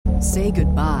Say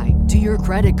goodbye to your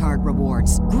credit card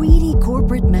rewards. Greedy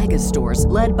corporate mega stores,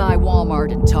 led by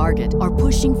Walmart and Target, are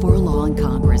pushing for a law in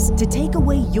Congress to take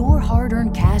away your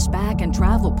hard-earned cash back and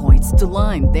travel points to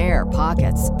line their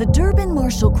pockets. The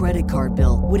Durbin-Marshall credit card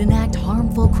bill would enact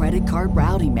harmful credit card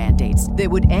routing mandates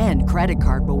that would end credit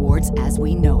card rewards as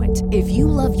we know it. If you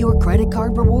love your credit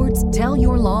card rewards, tell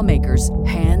your lawmakers,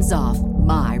 hands off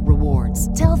my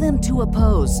rewards. Tell them to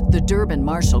oppose the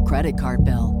Durbin-Marshall credit card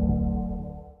bill.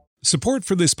 Support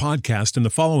for this podcast and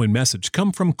the following message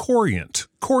come from Corient.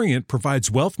 Corient provides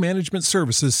wealth management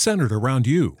services centered around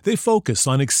you. They focus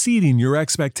on exceeding your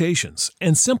expectations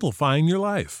and simplifying your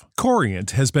life.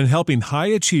 Corient has been helping high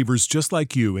achievers just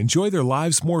like you enjoy their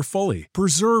lives more fully,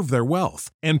 preserve their wealth,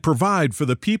 and provide for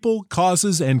the people,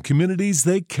 causes, and communities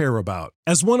they care about.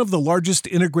 As one of the largest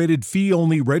integrated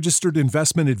fee-only registered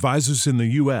investment advisors in the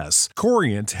U.S.,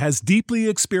 Corient has deeply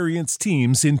experienced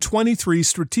teams in 23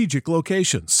 strategic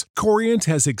locations. Corient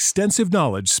has extensive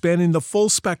knowledge spanning the full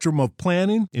spectrum of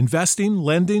planning, investing,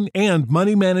 lending, and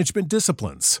money management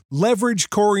disciplines. Leverage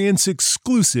Corient's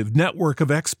exclusive network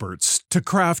of experts to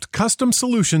craft custom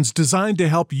solutions designed to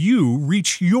help you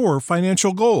reach your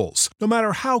financial goals, no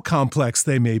matter how complex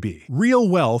they may be. Real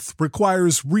wealth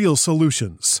requires real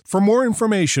solutions. For more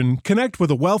information, connect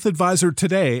with a wealth advisor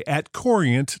today at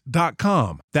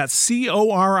Corient.com. That's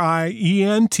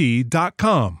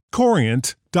Corient.com.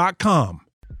 Corient.com.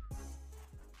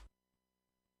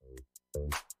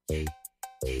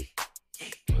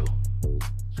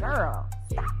 Girl,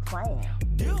 stop playing.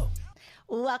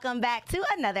 Welcome back to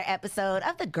another episode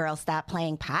of the Girl Stop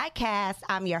Playing podcast.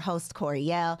 I'm your host,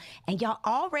 Coriel, and y'all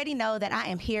already know that I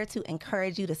am here to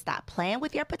encourage you to stop playing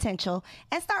with your potential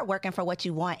and start working for what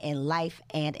you want in life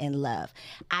and in love.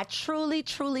 I truly,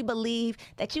 truly believe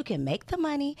that you can make the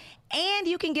money and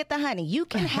you can get the honey. You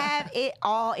can have it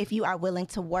all if you are willing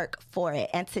to work for it.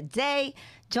 And today,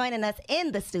 joining us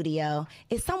in the studio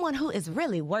is someone who is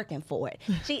really working for it.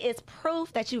 She is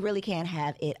proof that you really can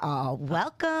have it all.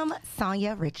 Welcome,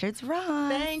 Sonia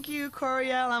Richards-Ross. Thank you,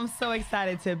 Coriel. I'm so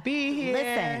excited to be here.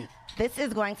 Listen, this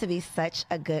is going to be such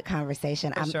a good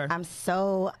conversation. I'm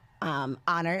so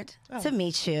honored to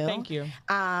meet you. Thank you.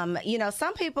 You know,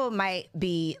 some people might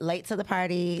be late to the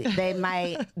party. They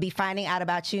might be finding out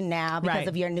about you now because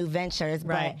of your new ventures.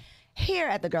 But here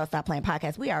at the Girl Stop Playing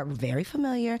podcast, we are very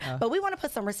familiar, but we want to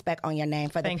put some respect on your name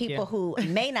for the people who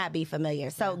may not be familiar.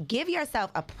 So give yourself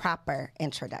a proper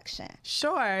introduction.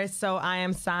 Sure. So I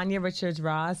am Sonia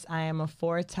Richards-Ross. I am a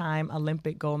 4-time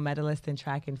Olympic gold medalist in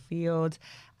track and field.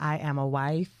 I am a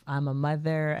wife. I'm a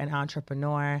mother, an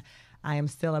entrepreneur. I am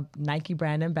still a Nike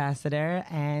brand ambassador,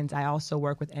 and I also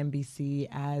work with NBC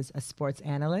as a sports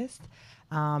analyst.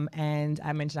 And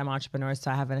I mentioned I'm an entrepreneur,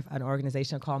 so I have an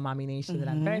organization called Mommy Nation that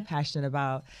I'm very passionate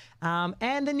about.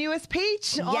 And the newest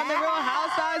peach on the Real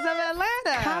Housewives of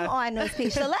Atlanta. Come on, newest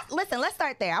peach. So let's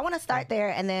start there. I want to start there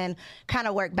and then kind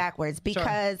of work backwards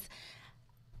because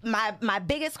my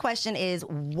biggest question is,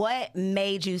 what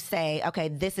made you say, okay,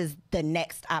 this is the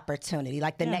next opportunity,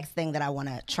 like the next thing that I want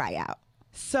to try out?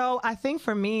 So I think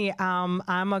for me,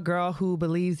 I'm a girl who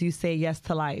believes you say yes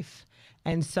to life.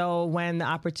 And so when the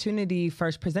opportunity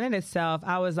first presented itself,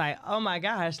 I was like, oh my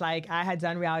gosh, like I had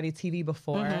done reality TV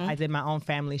before. I did my own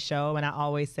family show, and I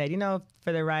always said, you know,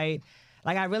 for the right,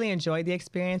 like I really enjoyed the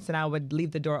experience, and I would leave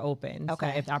the door open.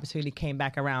 Okay. So if the opportunity came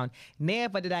back around.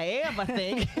 Never did I ever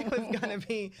think it was going to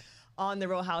be on the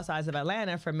Real Housewives of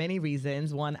Atlanta for many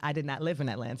reasons. One, I did not live in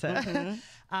Atlanta.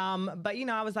 But, you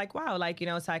know, I was like, wow, like, you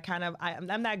know, so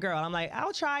I'm that girl. I'm like,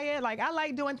 I'll try it. Like, I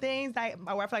like doing things. Like,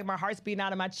 I feel like my heart's beating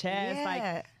out of my chest.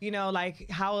 Like, you know, like,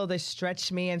 how will this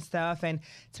stretch me and stuff? And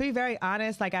to be very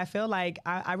honest, like, I feel like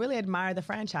I really admire the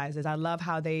franchises. I love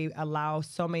how they allow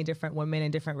so many different women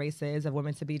and different races of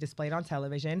women to be displayed on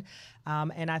television.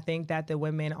 And I think that the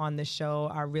women on the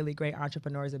show are really great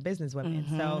entrepreneurs and business women.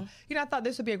 So, you know, I thought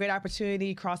this would be a great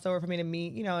opportunity, crossover for me to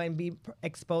meet, you know, and be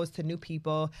exposed to new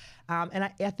people.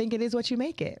 And I think it is what you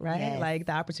make it, right? Yes. Like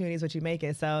the opportunity is what you make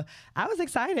it. So I was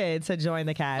excited to join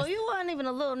the cast. So you weren't even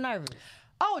a little nervous?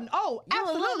 Oh,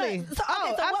 absolutely.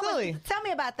 Absolutely. Tell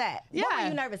me about that. Yeah. What were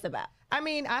you nervous about? I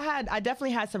mean, I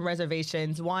definitely had some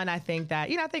reservations. One, I think that,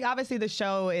 you know, I think obviously the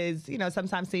show is, you know,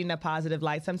 sometimes seen in a positive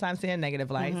light, sometimes seen in a negative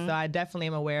light. So I definitely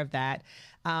am aware of that.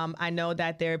 I know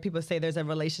that people say there's a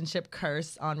relationship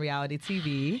curse on reality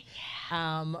TV.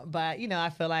 But, you know,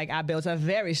 I feel like I built a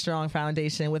very strong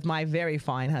foundation with my very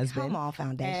fine husband. Come on,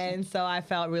 foundation. And so I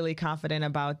felt really confident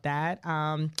about that.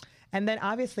 And then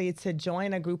obviously to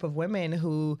join a group of women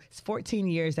who it's 14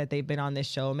 years that they've been on this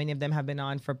show. Many of them have been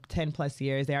on for 10 plus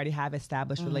years. They already have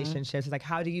established relationships. It's like,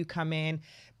 how do you come in,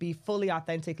 be fully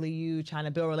authentically you, trying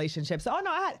to build relationships? So,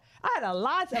 I had a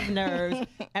lot of nerves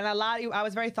and I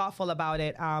was very thoughtful about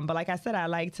it. But like I said, I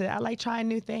like trying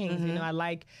new things. You know,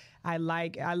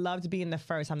 I loved being the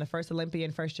first. I'm the first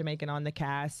Olympian, first Jamaican on the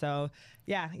cast. So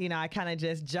yeah, I kind of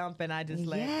just jump and I just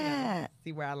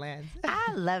see where I land.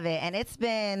 I love it. And it's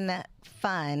been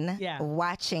fun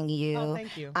watching you. Oh,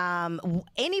 thank you.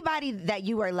 Anybody that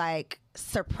you were like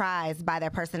surprised by their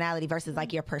personality versus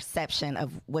like your perception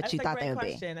of what you thought they would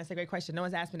be? That's a great question. No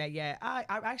one's asked me that yet. I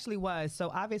actually was. So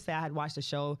obviously I had watched the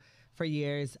show for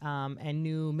years and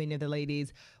knew many of the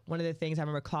ladies. One of the things I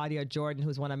remember, Claudia Jordan,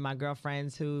 who's one of my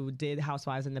girlfriends who did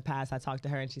Housewives in the past, I talked to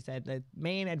her and she said, the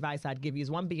main advice I'd give you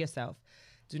is one, be yourself.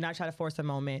 Do not try to force a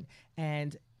moment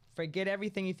and forget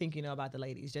everything you think you know about the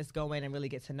ladies. Just go in and really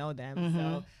get to know them.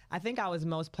 So I think I was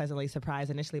most pleasantly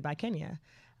surprised initially by Kenya.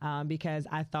 Because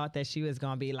I thought that she was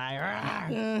gonna be like,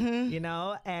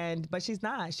 but she's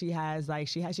not. She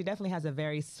definitely has a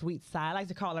very sweet side. I like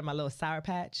to call her my little sour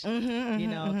patch,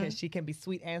 because she can be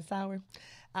sweet and sour.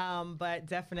 But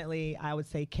definitely, I would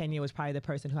say Kenya was probably the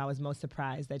person who I was most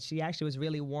surprised that she actually was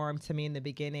really warm to me in the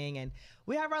beginning, and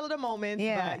we have our little moments.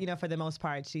 Yeah. But for the most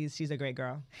part, she's a great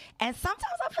girl. And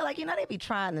sometimes I feel like they be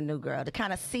trying the new girl to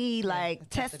kind of see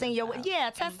testing you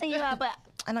out, but.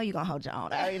 I know you're going to hold your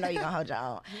own. I already know you're going to hold your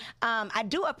own. I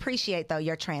do appreciate, though,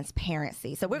 your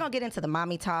transparency. So we're going to get into the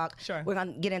mommy talk. Sure. We're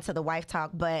going to get into the wife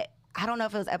talk. But I don't know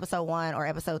if it was episode 1 or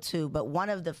episode 2, but one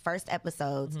of the first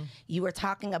episodes, you were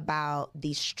talking about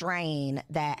the strain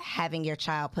that having your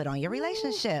child put on your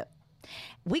relationship.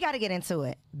 We got to get into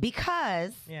it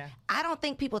because I don't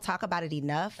think people talk about it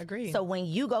enough. Agreed. So when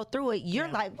you go through it, you're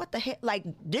like, what the heck? Like,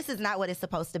 this is not what it's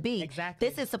supposed to be. Exactly.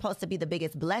 This is supposed to be the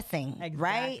biggest blessing,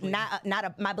 right? Exactly.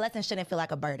 My blessing shouldn't feel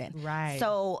like a burden. Right.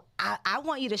 So I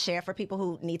want you to share for people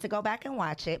who need to go back and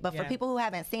watch it. But for people who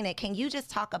haven't seen it, can you just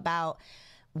talk about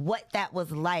what that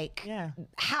was like? Yeah.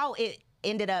 How it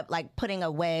ended up like putting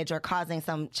a wedge or causing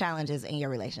some challenges in your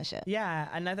relationship? Yeah,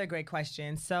 another great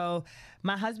question. So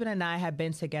my husband and I had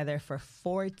been together for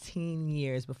 14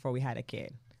 years before we had a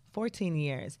kid. 14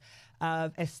 years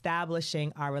of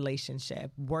establishing our relationship,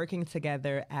 working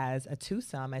together as a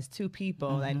twosome, as two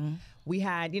people. And we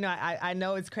had, I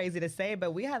know it's crazy to say,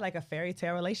 but we had like a fairy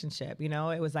tale relationship.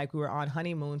 It was like we were on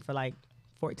honeymoon for like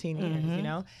 14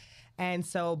 years, And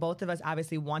so both of us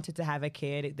obviously wanted to have a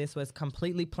kid. This was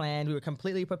completely planned. We were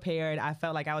completely prepared. I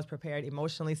felt like I was prepared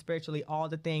emotionally, spiritually, all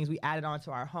the things we added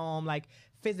onto our home, like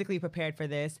physically prepared for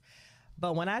this.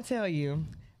 But when I tell you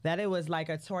that it was like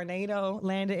a tornado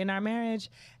landed in our marriage,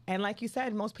 and like you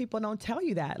said, most people don't tell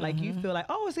you that. Like you feel like,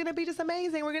 oh, it's going to be just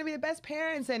amazing. We're going to be the best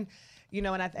parents. And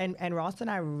and Ross and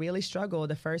I really struggled.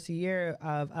 The first year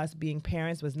of us being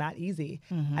parents was not easy.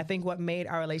 I think what made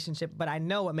our relationship, but I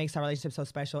know what makes our relationship so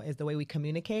special is the way we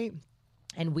communicate.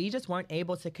 And we just weren't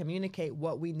able to communicate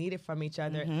what we needed from each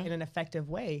other in an effective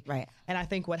way. Right. And I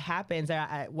think what happens,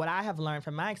 what I have learned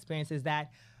from my experience is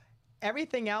that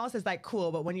everything else is like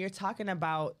cool, but when you're talking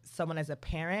about someone as a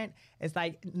parent, it's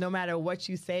like no matter what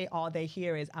you say, all they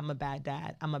hear is I'm a bad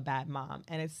dad, I'm a bad mom,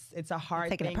 and it's a hard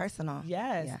taking thing. it personal.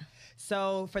 Yes. Yeah.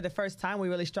 So for the first time, we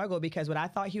really struggled because what I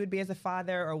thought he would be as a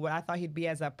father or what I thought he'd be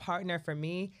as a partner for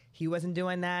me, he wasn't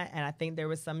doing that, and I think there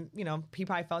was some, he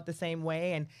probably felt the same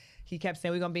way, and he kept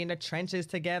saying we're gonna be in the trenches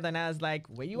together, and I was like,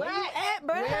 where you at,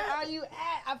 bro? Where are you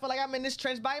at? I feel like I'm in this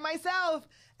trench by myself.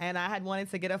 And I had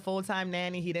wanted to get a full-time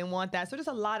nanny. He didn't want that. So just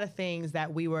a lot of things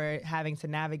that we were having to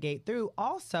navigate through.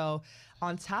 Also,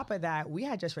 on top of that, we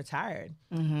had just retired.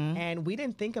 And we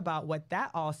didn't think about what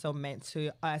that also meant to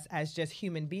us as just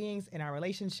human beings in our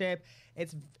relationship.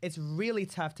 It's really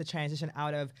tough to transition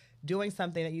out of doing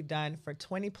something that you've done for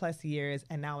 20 plus years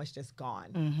and now it's just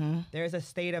gone. There's a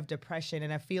state of depression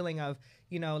and a feeling of,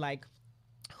 like,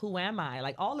 who am I?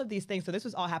 Like all of these things. So this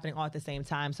was all happening all at the same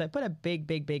time. So it put a big,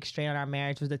 big, big strain on our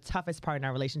marriage. It was the toughest part in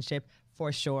our relationship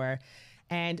for sure.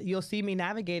 And you'll see me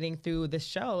navigating through the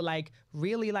show, like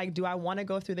really like, do I want to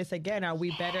go through this again? Are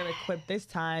we better equipped this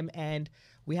time? And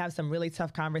we have some really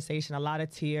tough conversation, a lot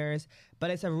of tears, but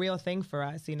it's a real thing for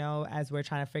us, as we're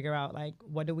trying to figure out like,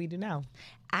 what do we do now?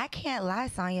 I can't lie,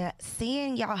 Sonia,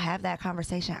 seeing y'all have that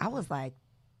conversation, I was like,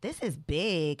 this is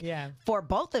big for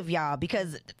both of y'all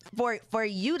because for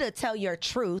you to tell your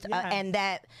truth and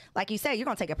that, like you said, you're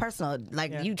going to take it personal.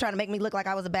 Like you trying to make me look like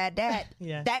I was a bad dad.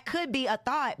 That could be a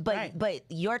thought, but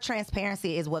your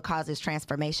transparency is what causes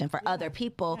transformation for other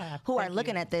people who are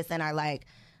looking at this and are like,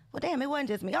 well, damn, it wasn't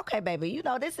just me. Okay, baby,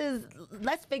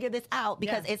 let's figure this out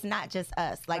because it's not just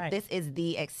us. Like, this is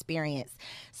the experience.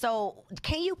 So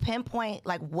can you pinpoint,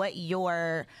 like, what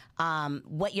your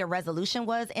resolution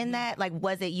was in that? Like,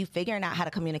 was it you figuring out how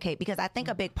to communicate? Because I think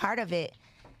a big part of it,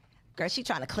 girl, she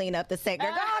trying to clean up the set. Girl,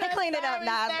 go on and clean it up,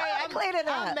 Nas. Clean it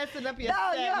up. I'm messing up your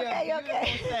set. No, you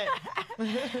okay.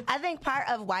 I think part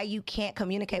of why you can't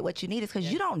communicate what you need is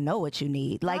because you don't know what you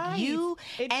need. Like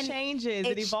it changes,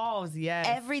 it evolves. Yes,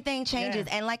 everything changes,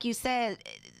 and like you said,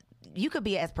 you could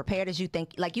be as prepared as you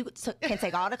think. Like you can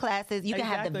take all the classes, you can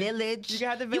have the village, you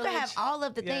can have all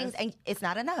of the things, and it's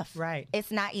not enough. Right,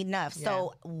 it's not enough. Yeah.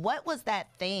 So, what was that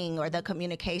thing, or the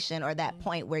communication, or that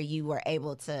point where you were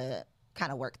able to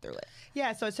kind of work through it?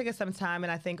 Yeah, so it took us some time,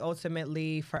 and I think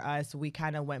ultimately for us, we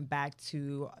kind of went back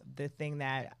to the thing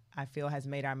that I feel has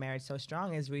made our marriage so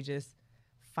strong is we just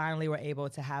finally were able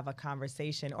to have a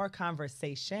conversation or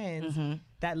conversations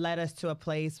that led us to a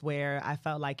place where I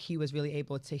felt like he was really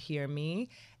able to hear me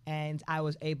and I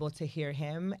was able to hear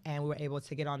him, and we were able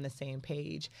to get on the same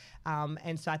page.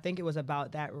 And so I think it was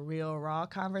about that real, raw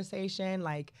conversation.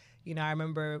 Like, I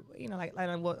remember, like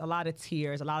a lot of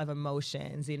tears, a lot of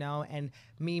emotions, and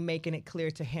me making it clear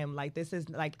to him, like, this is,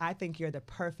 like, I think you're the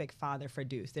perfect father for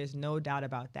Deuce. There's no doubt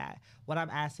about that. What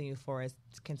I'm asking you for is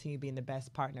to continue being the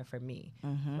best partner for me,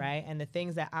 right? And the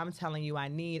things that I'm telling you I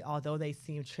need, although they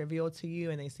seem trivial to you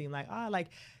and they seem like, I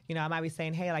might be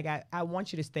saying, hey, like, I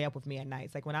want you to stay up with me at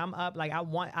nights. Like, when I'm up, like,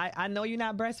 I know you're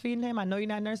not breastfeeding him. I know you're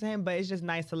not nursing him, but it's just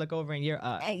nice to look over and you're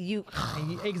up. And you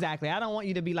exactly. I don't want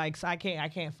you to be like, I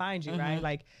can't find you, right?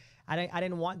 Like, I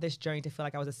didn't want this journey to feel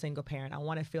like I was a single parent. I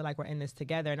want to feel like we're in this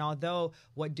together. And although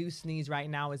what Deuce needs right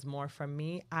now is more from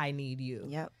me, I need you.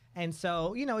 Yep. And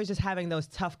so, it's just having those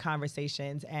tough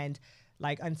conversations, and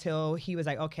like, until he was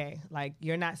like, okay, like,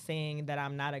 you're not saying that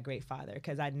I'm not a great father,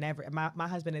 because my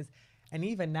husband is. And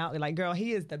even now, like, girl,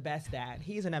 he is the best dad.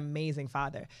 He's an amazing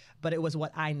father. But it was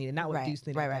what I needed, not what Deuce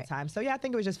needed at that time. So, yeah, I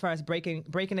think it was just for us breaking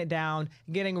it down,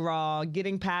 getting raw,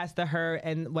 getting past the hurt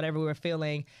and whatever we were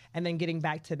feeling, and then getting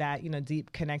back to that,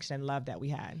 deep connection and love that we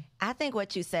had. I think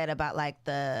what you said about, like,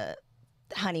 the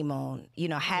honeymoon,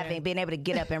 being able to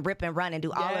get up and rip and run and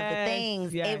do all of the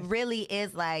things, it really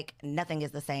is like nothing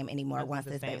is the same anymore once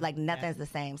this baby, like nothing's the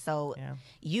same. So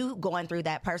you going through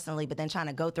that personally, but then trying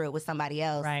to go through it with somebody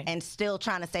else and still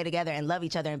trying to stay together and love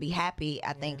each other and be happy,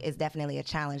 I think is definitely a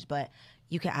challenge, but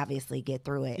you can obviously get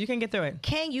through it. You can get through it.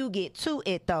 Can you get to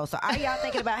it though? So are y'all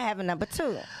thinking about having number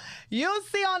 2? You'll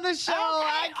see on the show.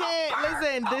 I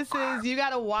can't. Listen, you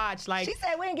got to watch. Like, she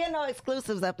said we ain't getting no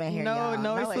exclusives up in here,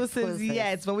 No exclusives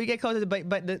yet. But we get closer.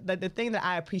 But the thing that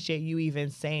I appreciate you even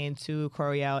saying to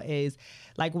Coriel is,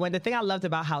 like, the thing I loved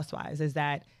about Housewives is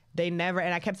that they never,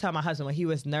 and I kept telling my husband when he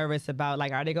was nervous about,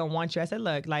 like, are they going to want you? I said,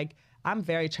 look, like, I'm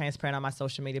very transparent on my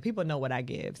social media. People know what I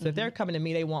give. So if they're coming to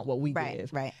me, they want what we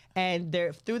give. Right. And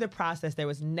through the process, there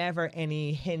was never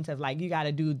any hint of, like, you got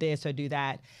to do this or do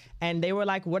that. And they were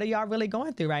like, what are y'all really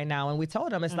going through right now? And we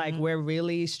told them, it's like, we're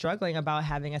really struggling about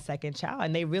having a second child.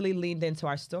 And they really leaned into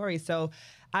our story. So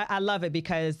I love it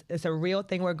because it's a real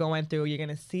thing we're going through. You're going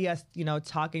to see us,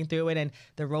 talking through it. And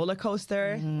the roller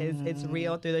coaster it's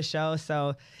real through the show.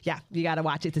 So, yeah, you got to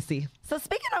watch it to see. So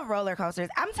speaking of roller coasters,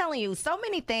 I'm telling you, so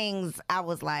many things I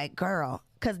was like, girl,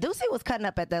 because Deucey was cutting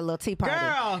up at that little tea party.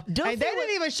 Girl, they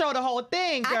didn't even show the whole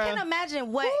thing, girl. I can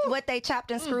imagine what they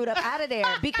chopped and screwed up out of there.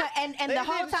 Because and the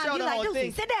whole time you like,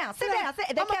 Deucey, sit down.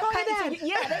 They kept cutting to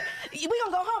you. Yeah, we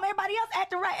gonna go home. Everybody else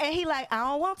acting right, and he like, I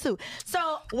don't want to.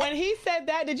 So when he said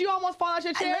that, did you almost fall out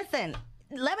your chair? Listen,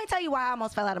 let me tell you why I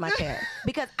almost fell out of my chair.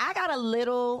 Because I got a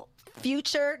little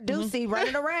future Deucey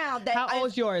running around. How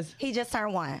old's yours? He just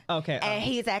turned 1. Okay. And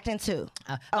he's acting 2.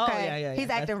 Okay. Yeah. He's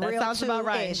acting real 2-ish. That sounds about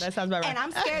right. And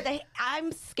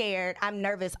I'm scared. I'm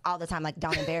nervous all the time. Like,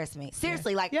 don't embarrass me.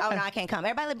 Seriously, like, oh, no, I can't come.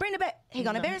 Everybody like, bring it back. He's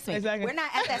going to embarrass me. Exactly. We're not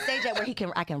at that stage yet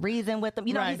where I can reason with him.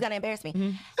 He's going to embarrass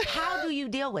me. How do you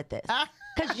deal with this?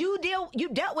 Because you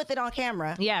dealt with it on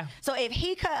camera. Yeah. So if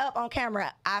he cut up on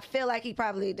camera, I feel like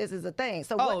this is a thing.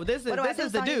 So this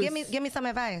is the Deuce. Give me some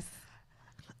advice.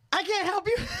 I can't help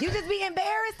you. You just be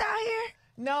embarrassed out here?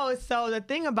 No, so the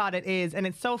thing about it is, and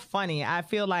it's so funny, I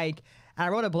feel like, I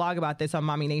wrote a blog about this on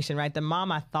Mommy Nation, right? The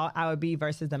mom I thought I would be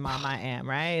versus the mom I am,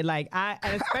 right? Like,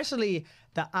 and especially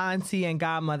the auntie and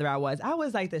godmother I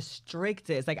was like the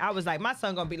strictest. Like, I was like, my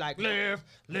son gonna be like, live,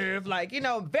 like,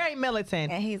 very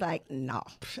militant. And he's like, no.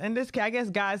 And I guess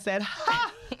God said,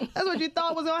 ha, that's what you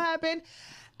thought was gonna happen?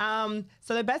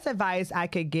 So the best advice I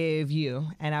could give you,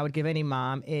 and I would give any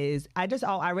mom, is I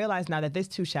realize now that this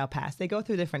too shall pass. They go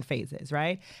through different phases,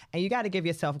 right? And you got to give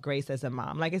yourself grace as a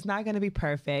mom. Like, it's not going to be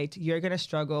perfect. You're going to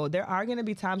struggle. There are going to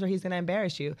be times where he's going to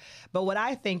embarrass you. But what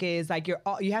I think is, like,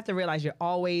 you have to realize you're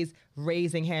always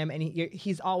raising him, and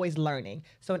he's always learning.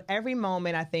 So in every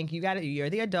moment, I think you're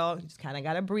the adult, you just kind of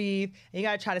got to breathe, and you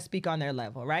got to try to speak on their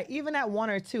level, right? Even at 1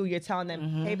 or 2, you're telling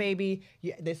them, hey, baby,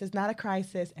 this is not a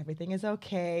crisis. Everything is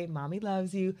okay. Mommy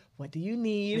loves you. What do you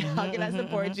need? How can I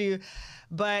support you?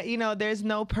 But, there's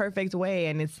no perfect way,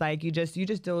 and it's like you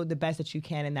just do the best that you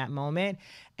can in that moment.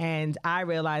 And I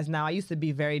realize now, I used to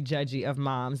be very judgy of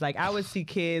moms. Like, I would see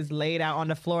kids laid out on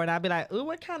the floor, and I'd be like, ooh,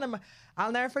 what kind of...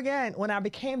 I'll never forget when I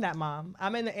became that mom.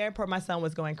 I'm in the airport, my son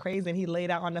was going crazy, and he laid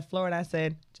out on the floor, and I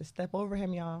said, just step over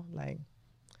him, y'all. Like,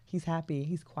 he's happy,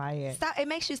 he's quiet. Stop. It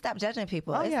makes you stop judging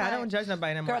people. Oh, yeah, I don't judge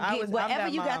nobody anymore. Girl, whatever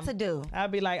you got to do. I'll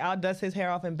be like, I'll dust his hair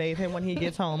off and bathe him when he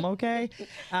gets home, okay?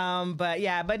 But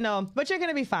you're going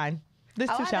to be fine. This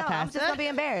too shall pass. I'm just going to be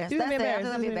embarrassed. You're That's gonna be it. I'm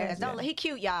just going to be embarrassed. embarrassed. He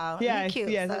cute, y'all. Yeah, he cute.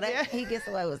 yes, So that he gets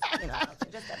away with,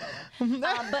 just step over.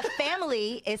 But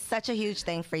family is such a huge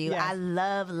thing for you. Yes. I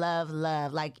love, love,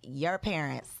 love. Like, your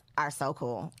parents are so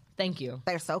cool. Thank you.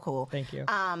 They're so cool. Thank you.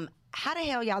 How the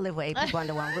hell y'all live with 8 people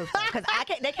under one roof? Because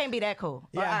they can't be that cool.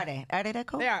 Or are they? Are they that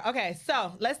cool? They are. Okay,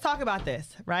 so let's talk about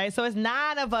this, right? So it's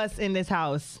 9 of us in this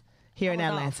house here in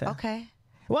Atlanta. Okay.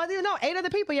 Well, 8 other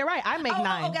people. You're right. I make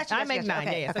 9. Gotcha, I make 9.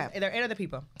 Okay, Yeah. okay. So there are 8 other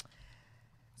people.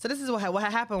 So this is what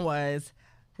happened was,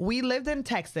 we lived in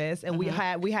Texas, and we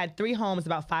had 3 homes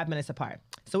about 5 minutes apart.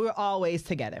 So we were always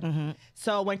together.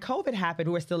 So when COVID happened,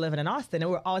 we were still living in Austin,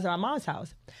 and we were always at our mom's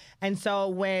house. And so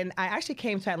when I actually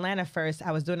came to Atlanta first,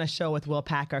 I was doing a show with Will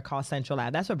Packer called Central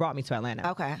Lab. That's what brought me to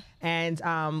Atlanta. Okay. And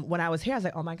when I was here, I was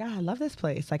like, oh my God, I love this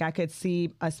place. Like, I could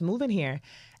see us moving here.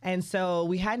 And so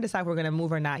we hadn't decided if we were going to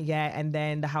move or not yet. And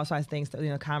then the housewives things,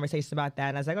 conversations about that.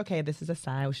 And I was like, okay, this is a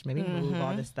sign. We should maybe move,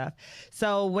 all this stuff.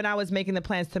 So when I was making the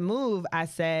plans to move, I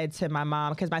said to my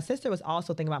mom, because my sister was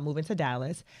also thinking about moving to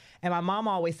Dallas. And my mom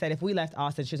always said if we left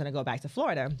Austin, she was going to go back to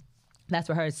Florida. That's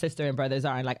where her sister and brothers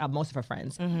are, and like most of her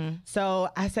friends. So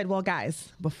I said, well,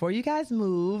 guys, before you guys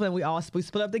move and we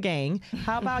split up the gang,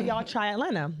 how about y'all try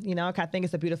Atlanta? I think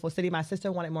it's a beautiful city. My sister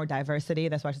wanted more diversity.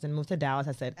 That's why she didn't move to Dallas.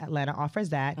 I said, Atlanta offers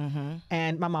that.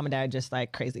 And my mom and dad are just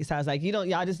like crazy. So I was like,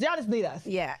 y'all just need us.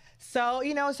 Yeah. So,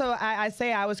 so I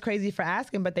say I was crazy for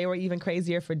asking, but they were even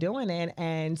crazier for doing it.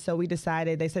 And so we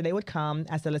decided, they said they would come.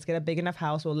 I said, let's get a big enough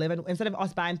house. We'll live in, instead of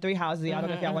us buying 3 houses, I don't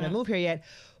know if y'all want to move here yet.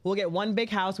 We'll get one big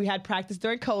house. We had practice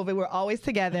during COVID. We're always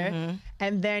together.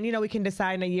 And then, we can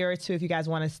decide in a year or 2 if you guys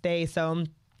want to stay. So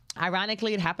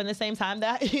ironically, it happened the same time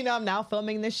that, I'm now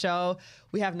filming this show.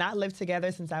 We have not lived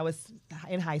together since I was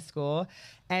in high school.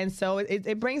 And so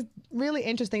it brings really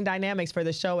interesting dynamics for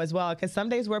the show as well, because some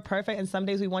days we're perfect and some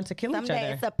days we want to kill each other. Some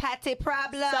days it's a patty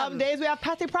problem. Some days we have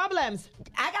patty problems.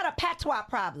 I got a patois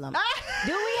problem.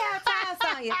 Do we have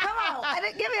time, Sonya? Come on.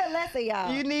 Give me a lesson,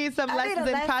 y'all. You need some lessons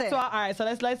in patois. All right, so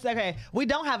let's okay. We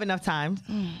don't have enough time,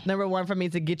 number 1, for me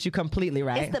to get you completely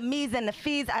right. It's the me's and the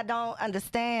fees I don't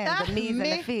understand. The me's and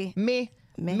the fee.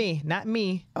 Me, not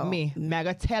me, me. I'm going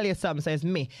to tell you something. So it's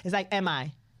me. It's like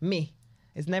M-I, me.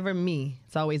 It's never me.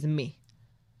 It's always me.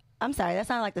 I'm sorry. That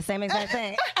sounds like the same exact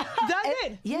thing. Does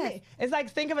it? Yeah. Me. It's like,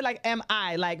 think of it like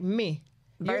M-I, like me.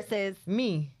 Versus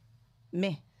me.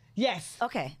 Me. Yes.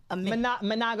 Okay. Me not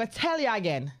gonna tell you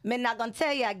again. Me not gonna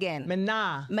tell you again. Me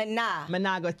not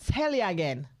gonna tell you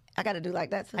again. I gotta do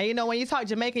like that too. And when you talk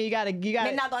Jamaican, you gotta.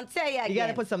 Me not gonna tell you again. You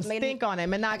gotta put some stink on it.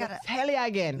 Me not gonna tell you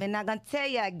again. Me not gonna tell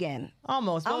you again.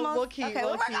 Almost. We'll keep. Okay,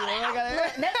 we'll keep.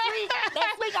 Next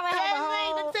week I'm gonna have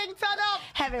a whole thing turn up.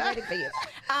 Have it ready for you.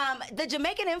 The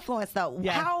Jamaican influence though.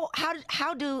 Yeah.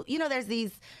 How do there's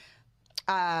these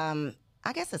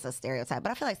I guess it's a stereotype,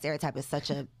 but I feel like stereotype is such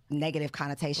a negative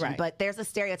connotation. Right. But there's a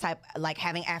stereotype like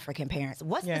having African parents.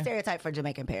 What's the stereotype for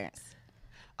Jamaican parents?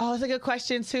 Oh, that's a good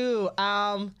question too.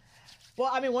 Well,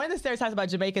 I mean, one of the stereotypes about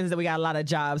Jamaicans is that we got a lot of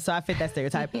jobs, so I fit that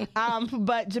stereotype.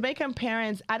 But Jamaican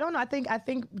parents, I don't know. I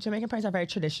think Jamaican parents are very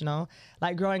traditional.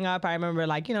 Like growing up, I remember,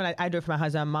 like, I do it for my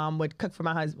husband. Mom would cook for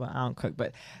my husband. Well, I don't cook,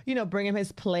 but bring him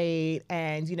his plate,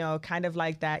 and kind of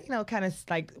like that. Kind of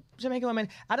like Jamaican women.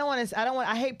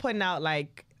 I hate putting out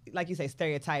like you say,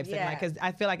 stereotypes, and because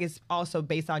I feel like it's also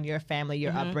based on your family,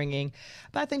 your upbringing.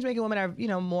 But I think Jamaican women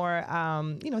are, more,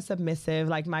 submissive.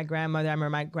 Like my grandmother, I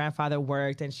remember my grandfather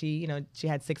worked, and she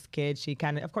had 6 kids. She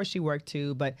of course she worked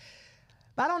too, but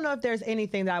But I don't know if there's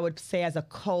anything that I would say as a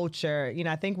culture. You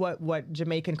know, I think what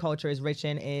Jamaican culture is rich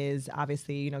in is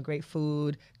obviously, you know, great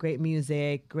food, great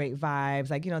music, great vibes.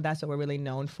 Like, you know, that's what we're really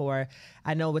known for.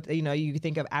 I know with, you know, you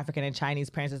think of African and Chinese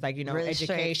parents as like, you know, really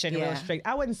education, strict, real strict.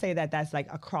 I wouldn't say that that's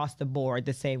like across the board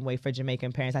the same way for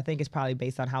Jamaican parents. I think it's probably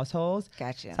based on households.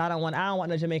 Gotcha. So I don't want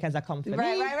no Jamaicans that come for me.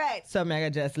 Right. So I'm gonna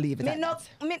just leave it at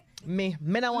that. Me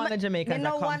don't want no Jamaicans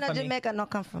that come for me. Me no want no Jamaican no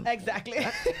come from me. Exactly.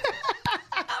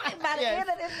 By the end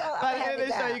of this show, by the end of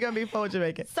the show, you're gonna be full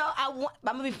Jamaican. So I'm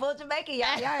gonna be full Jamaican. Y'all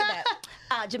heard that?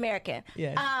 Jamaican.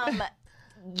 Yes.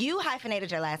 You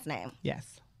hyphenated your last name.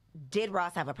 Yes. Did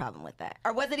Ross have a problem with that,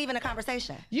 or was it even a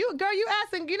conversation? You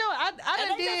asking? You know, I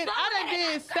done did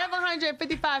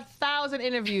 755,000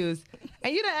 interviews,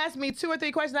 and you done asked me 2 or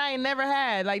 3 questions I ain't never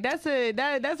had. Like that's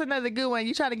another good one.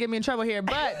 You trying to get me in trouble here,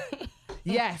 but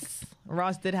yes.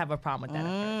 Ross did have a problem with that.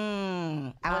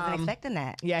 I wasn't expecting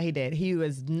that. Yeah, he did. He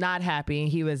was not happy.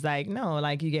 He was like, no,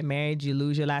 like you get married, you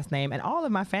lose your last name. And all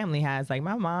of my family has. Like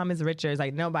my mom is Richards,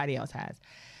 like nobody else has.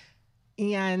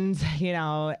 And, you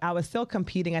know, I was still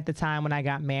competing at the time when I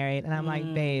got married. And I'm like,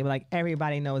 babe, like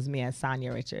everybody knows me as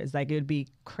Sonia Richards. Like it would be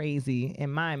crazy in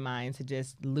my mind to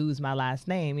just lose my last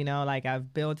name. You know, like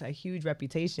I've built a huge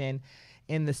reputation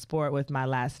in the sport with my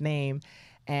last name.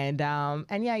 And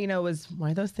yeah, you know, it was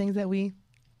one of those things that a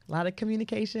lot of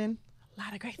communication, a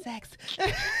lot of great sex.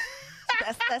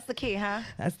 That's the key, huh?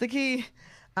 That's the key.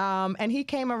 And he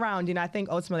came around, you know, I think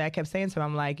ultimately I kept saying to him,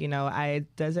 I'm like, you know,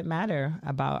 it doesn't matter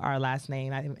about our last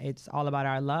name. It's all about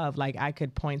our love. Like I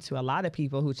could point to a lot of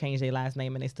people who changed their last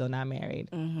name and they're still not married.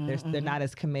 They're not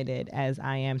as committed as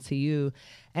I am to you.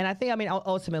 And I think, I mean,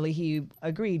 ultimately he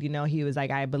agreed, you know, he was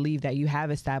like, I believe that you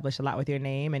have established a lot with your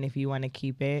name. And if you want to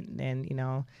keep it, then, you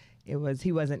know,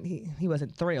 he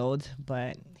wasn't thrilled,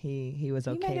 but he was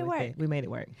okay with it. We made it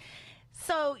work.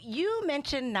 So you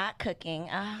mentioned not cooking.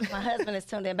 My husband is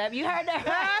tuned in, baby. You heard that,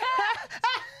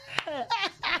 right?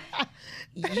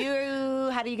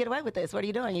 How do you get away with this? What are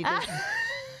you doing?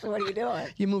 What are you doing?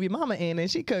 You move your mama in and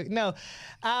she cook. No.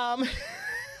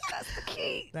 That's the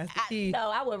key. That's the key. No,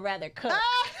 I would rather cook.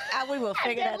 We will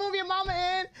figure that. Move your mama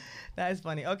in. That's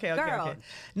funny. Okay. Girl.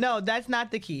 No, that's not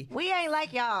the key. We ain't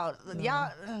like y'all. No.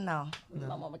 My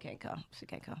mama can't come. She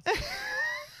can't come.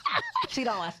 She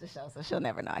don't watch the show, so she'll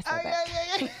never know I said that.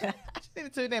 Yeah. She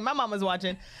need to tune in. My mama's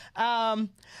watching.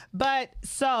 But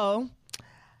so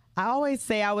I always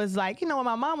say I was like, you know, when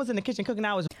my mom was in the kitchen cooking,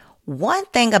 I was. One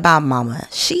thing about mama,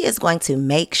 she is going to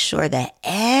make sure that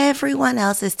everyone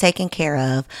else is taken care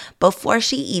of before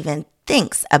she even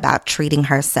thinks about treating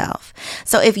herself.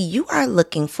 So if you are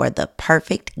looking for the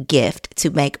perfect gift to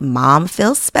make mom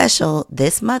feel special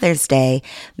this Mother's Day,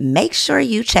 make sure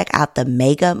you check out the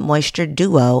Mega Moisture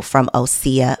Duo from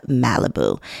Osea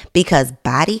Malibu, because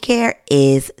body care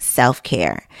is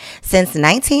self-care. Since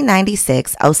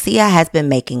 1996, Osea has been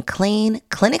making clean,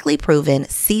 clinically proven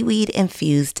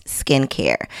seaweed-infused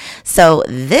skincare. So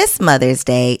this Mother's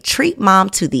Day, treat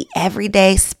mom to the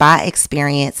everyday spa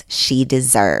experience she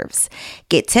deserves.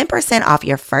 Get 10% off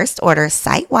your first order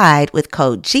site-wide with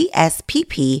code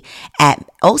GSPP at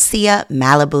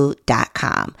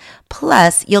OseaMalibu.com.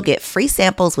 Plus, you'll get free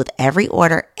samples with every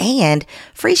order and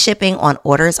free shipping on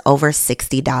orders over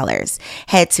 $60.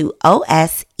 Head to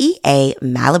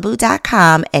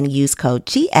OSEAMalibu.com and use code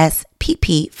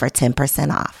GSPP for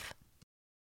 10% off.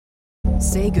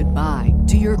 Say goodbye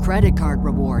to your credit card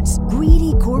rewards.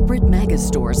 Greedy corporate mega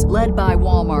stores, led by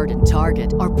Walmart and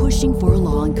Target, are pushing for a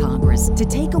law in Congress to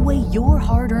take away your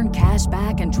hard-earned cash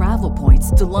back and travel points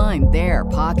to line their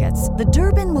pockets. The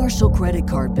Durbin-Marshall credit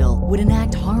card bill would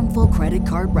enact harmful credit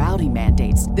card routing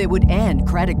mandates that would end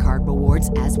credit card rewards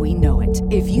as we know it.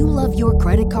 If you love your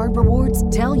credit card rewards,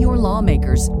 tell your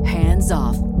lawmakers, hands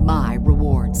off my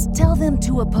rewards. Tell them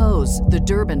to oppose the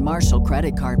Durbin-Marshall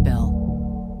credit card bill.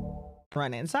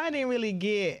 Running. So I didn't really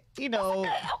get, you know,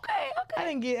 Okay. I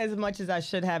didn't get as much as I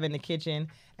should have in the kitchen.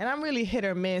 And I'm really hit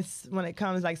or miss when it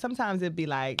comes, like sometimes it'd be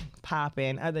like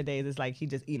popping. Other days it's like he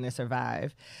just eating to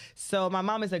survive. So my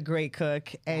mom is a great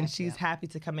cook and she's happy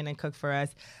to come in and cook for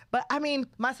us. But I mean,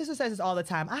 my sister says this all the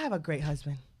time. I have a great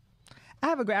husband.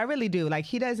 I really do. Like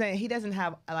he doesn't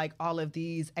have like all of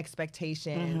these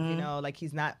expectations, you know, like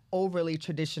he's not overly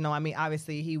traditional. I mean,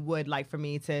 obviously he would like for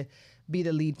me to be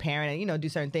the lead parent and, you know, do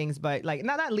certain things, but like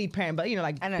not lead parent, but, you know,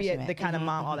 like be the kind of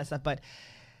mom, all that stuff. But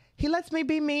he lets me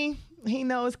be me. he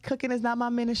knows cooking is not my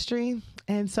ministry.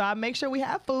 And so I make sure we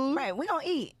have food. Right, we gonna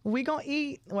eat. We gonna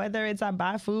eat, whether it's I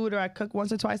buy food or I cook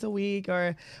once or twice a week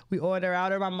or we order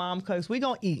out or my mom cooks. We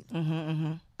gonna eat.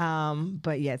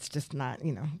 But yeah, it's just not,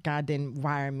 God didn't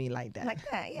wire me like that. Like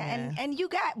that, yeah. And you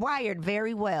got wired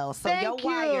very well. So Thank your you.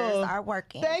 wires are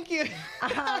working. Thank you.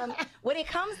 When it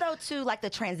comes though to like the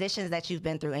transitions that you've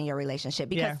been through in your relationship,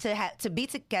 because to be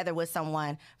together with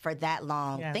someone for that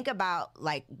long, think about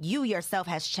like you yourself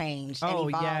has changed and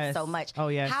evolved so much. Oh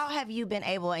yes. How have you been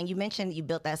able, and you mentioned you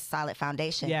built that solid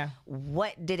foundation. Yeah.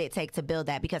 What did it take to build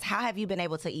that? Because how have you been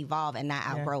able to evolve and not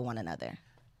outgrow one another?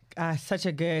 Such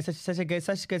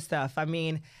good stuff. I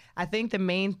mean, I think the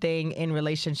main thing in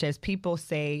relationships, people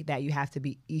say that you have to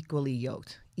be evenly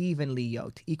yoked.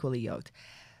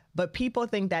 But people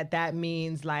think that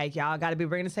means like y'all got to be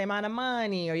bringing the same amount of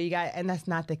money and that's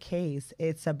not the case.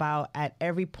 It's about at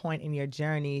every point in your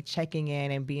journey, checking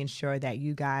in and being sure that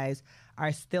you guys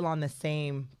are still on the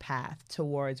same path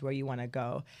towards where you want to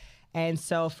go. And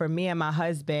so for me and my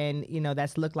husband,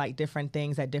 that's looked like different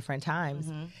things at different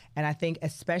times. And I think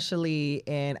especially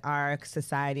in our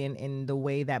society and in the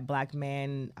way that Black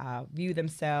men view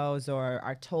themselves or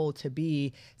are told to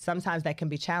be, sometimes that can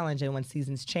be challenging when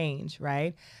seasons change,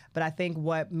 right? But I think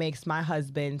what makes my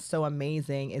husband so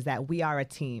amazing is that we are a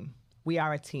team. We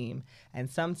are a team. And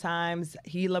sometimes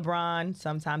he LeBron,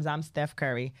 sometimes I'm Steph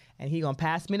Curry. And he going to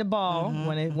pass me the ball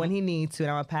when he needs to, and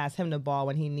I'm going to pass him the ball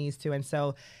when he needs to. And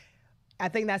so I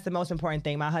think that's the most important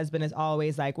thing. My husband is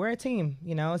always like, we're a team,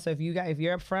 So if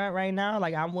you're up front right now,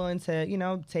 like I'm willing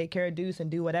to, take care of Deuce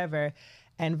and do whatever,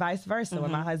 and vice versa.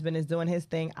 When my husband is doing his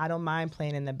thing, I don't mind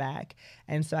playing in the back.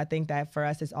 And so I think that for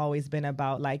us, it's always been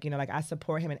about like I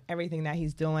support him in everything that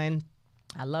he's doing.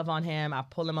 I love on him. I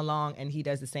pull him along, and he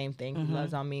does the same thing. He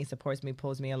loves on me, supports me,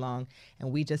 pulls me along, and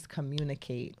we just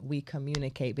communicate. We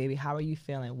communicate, baby. How are you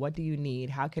feeling? What do you need?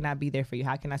 How can I be there for you?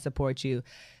 How can I support you?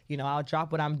 I'll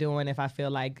drop what I'm doing if I feel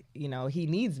like, he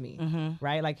needs me,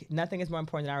 right? Like nothing is more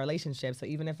important than our relationship. So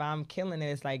even if I'm killing it,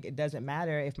 it's like it doesn't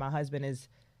matter if my husband is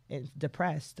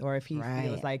depressed or if he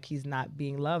feels like he's not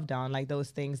being loved on. Like those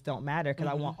things don't matter because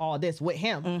I want all this with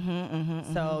him.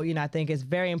 So, I think it's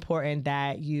very important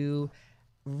that you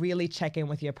really check in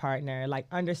with your partner, like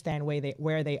understand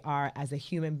where they are as a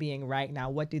human being right now.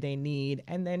 What do they need?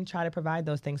 And then try to provide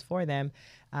those things for them.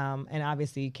 And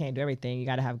obviously you can't do everything. You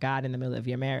got to have God in the middle of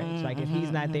your marriage. Like if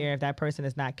he's not there, if that person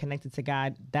is not connected to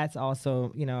God, that's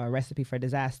also, a recipe for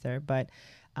disaster. But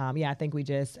I think we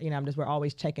just, we're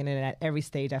always checking in at every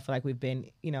stage. I feel like we've been,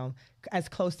 as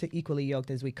close to equally yoked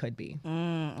as we could be.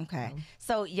 Okay.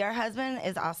 So your husband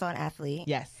is also an athlete.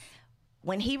 Yes.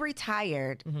 When he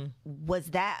retired, was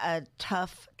that a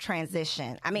tough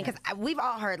transition? I mean, because we've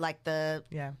all heard like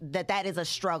that is a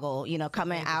struggle,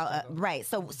 coming out. Right.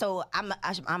 So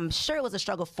I'm sure it was a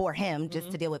struggle for him just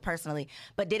to deal with personally.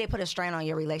 But did it put a strain on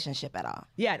your relationship at all?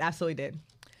 Yeah, it absolutely did.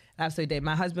 Absolutely did.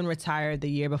 My husband retired the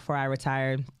year before I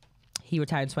retired. He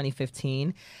retired in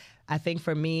 2015. I think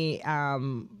for me,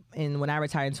 and when I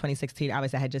retired in 2016,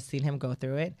 obviously I had just seen him go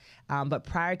through it. But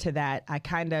prior to that, I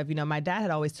kind of, my dad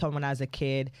had always told me when I was a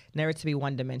kid, never to be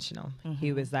one-dimensional.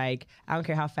 He was like, I don't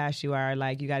care how fast you are,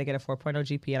 like, you got to get a 4.0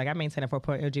 GPA. Like, I maintained a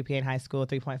 4.0 GPA in high school,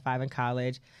 3.5 in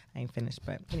college. I ain't finished,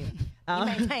 but anyway. You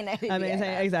maintain that. I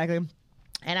maintain, exactly.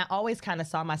 And I always kind of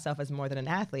saw myself as more than an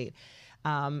athlete.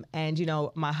 And,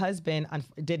 my husband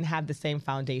didn't have the same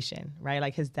foundation, right?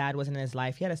 Like his dad wasn't in his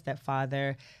life. He had a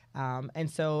stepfather. And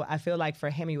so I feel like for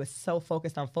him, he was so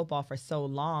focused on football for so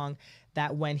long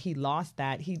that when he lost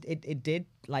that, he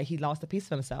lost a piece of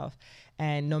himself.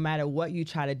 And no matter what you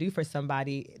try to do for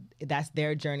somebody, that's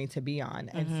their journey to be on.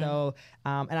 And so,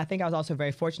 and I think I was also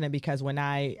very fortunate because when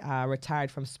I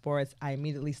retired from sports, I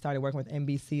immediately started working with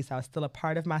NBC. So I was still a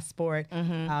part of my sport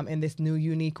in this new,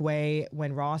 unique way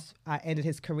when Ross ended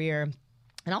his career.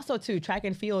 And also, too, track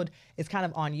and field is kind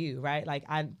of on you, right? Like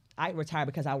I retired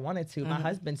because I wanted to. My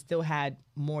husband still had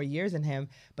more years in him,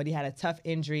 but he had a tough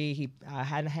injury. He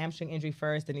had a hamstring injury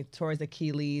first, and he tore his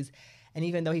Achilles. And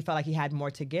even though he felt like he had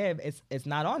more to give, it's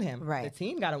not on him. Right. The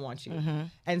team got to want you.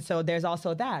 And so there's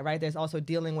also that, right? There's also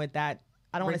dealing with that.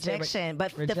 I don't want to say rejection,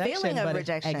 but the feeling of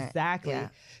rejection. Exactly. Yeah.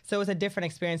 So it was a different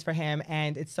experience for him.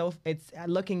 And it's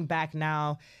looking back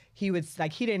now, he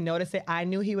didn't notice it. I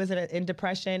knew he was in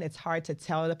depression. It's hard to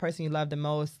tell the person you love the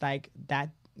most, like that,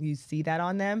 you see that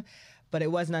on them. But it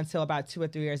wasn't until about 2 or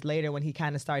 3 years later when he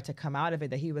kind of started to come out of it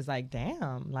that he was like,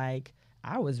 damn, like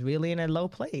I was really in a low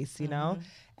place, you know?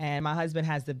 And my husband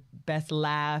has the best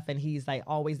laugh and he's like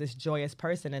always this joyous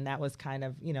person. And that was kind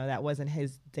of, that wasn't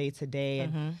his day to day.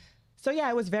 And So yeah,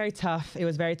 it was very tough. It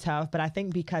was very tough. But I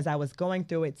think because I was going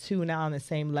through it too now on the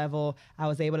same level, I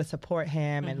was able to support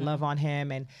him and love on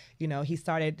him. And, you know, he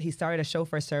started a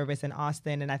chauffeur service in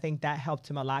Austin. And I think that helped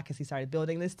him a lot because he started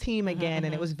building this team again.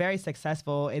 And it was very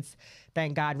successful. It's,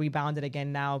 thank God, rebounded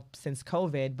again now since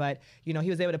COVID. But, you know,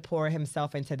 he was able to pour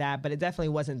himself into that. But it definitely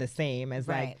wasn't the same as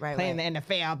playing the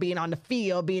NFL, being on the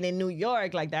field, being in New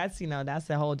York. Like that's, you know, that's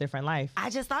a whole different life.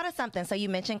 I just thought of something. So you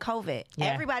mentioned COVID. Yeah.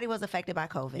 Everybody was affected by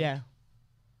COVID. Yeah.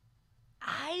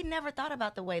 I never thought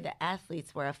about the way the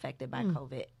athletes were affected by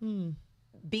COVID.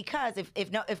 Because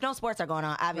if no sports are going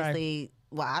on, obviously,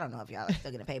 well, I don't know if y'all are still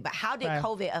getting paid, but how did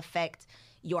COVID affect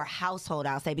your household,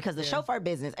 I'll say? Because the chauffeur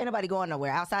business, ain't nobody going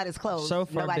nowhere. Outside is closed.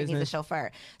 Nobody needs a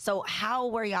chauffeur. So how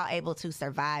were y'all able to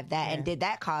survive that? And did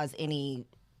that cause any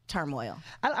turmoil?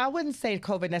 I wouldn't say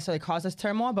COVID necessarily caused us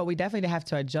turmoil, but we definitely have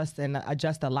to adjust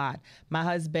a lot. My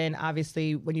husband,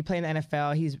 obviously, when you play in the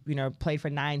NFL, he's, you know, played for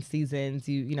 9 seasons.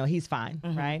 You know, he's fine,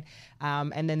 right?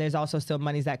 And then there's also still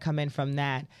monies that come in from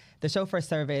that. The chauffeur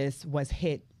service was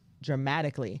hit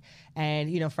dramatically.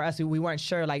 And, you know, for us, we weren't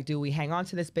sure, like, do we hang on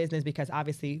to this business? Because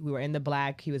obviously we were in the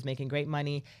black. He was making great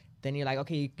money. Then you're like,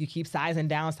 okay, you keep sizing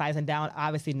down.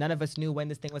 Obviously, none of us knew when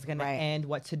this thing was going to end,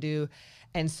 what to do.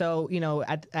 And so, you know,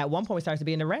 at one point we started to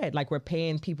be in the red. Like, we're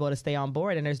paying people to stay on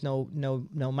board and there's no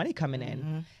money coming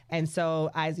in. And so,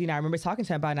 I remember talking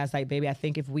to him about it and I was like, baby, I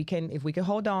think if we can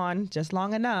hold on just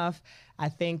long enough, I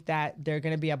think that there are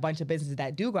going to be a bunch of businesses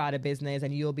that do go out of business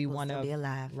and you'll be one of... be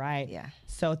alive. Right. Yeah.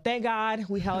 So thank God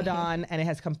we held on and it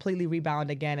has completely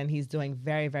rebounded again and he's doing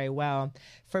very, very well.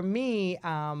 For me,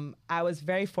 I was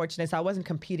very fortunate. So I wasn't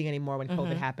competing anymore when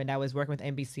COVID happened. I was working with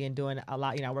NBC and doing a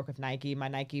lot. You know, I work with Nike. My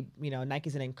Nike, you know,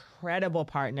 Nike's an incredible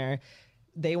partner.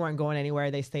 They weren't going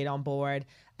anywhere. They stayed on board.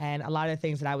 And a lot of the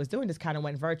things that I was doing just kind of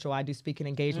went virtual. I do speaking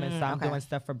engagements, so I'm doing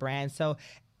stuff for brands. So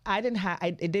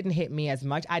it didn't hit me as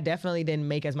much. I definitely didn't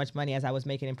make as much money as I was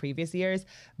making in previous years,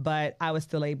 but I was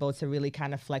still able to really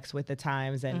kind of flex with the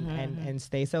times and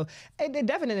stay. So it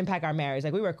definitely didn't impact our marriage.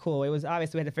 Like, we were cool. It was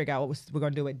obviously we had to figure out what we're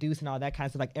going to do with Deuce and all that kind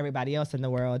of stuff like everybody else in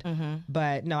the world.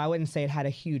 But no, I wouldn't say it had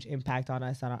a huge impact on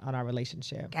us, on our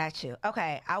relationship. Got you.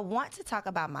 Okay. I want to talk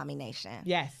about Mommy Nation.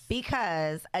 Yes.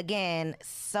 Because, again,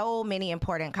 so many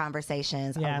important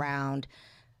conversations around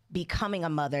becoming a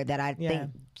mother that I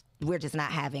think we're just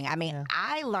not having. I mean,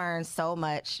 I learned so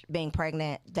much being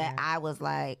pregnant that I was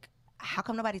like, how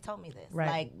come nobody told me this? Right.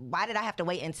 Like, why did I have to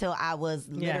wait until I was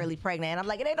literally pregnant? And I'm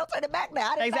like, it ain't no turning back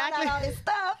now. I didn't find out all this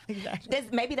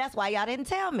stuff. Maybe that's why y'all didn't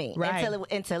tell me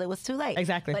until it was too late.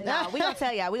 Exactly. But no, we gonna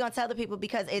tell y'all. We gonna tell the people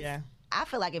because it's. I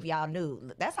feel like if y'all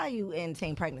knew, that's how you end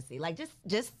teen pregnancy. Like,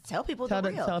 just tell people the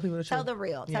real. Tell people the truth. Tell the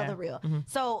real. Tell the real.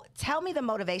 So tell me the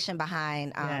motivation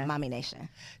behind Mommy Nation.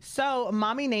 So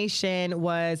Mommy Nation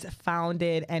was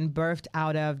founded and birthed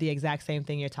out of the exact same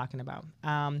thing you're talking about.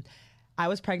 I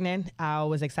was pregnant. I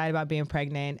was excited about being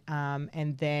pregnant,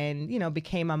 and then, you know,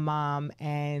 became a mom.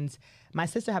 And my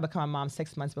sister had become a mom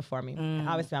 6 months before me. And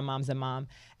obviously, my mom's a mom.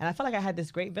 And I felt like I had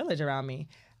this great village around me.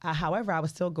 However, I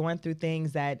was still going through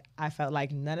things that I felt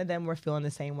like none of them were feeling the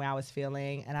same way I was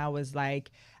feeling. And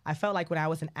I felt like when I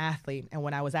was an athlete and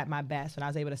when I was at my best, when I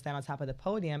was able to stand on top of the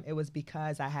podium, it was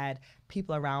because I had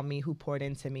people around me who poured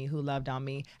into me, who loved on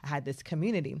me. I had this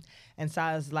community. And so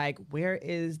I was like, where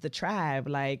is the tribe?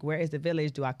 Like, where is the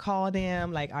village? Do I call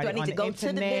them? Like, are they on the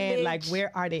internet? Like,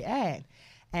 where are they at?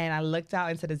 And I looked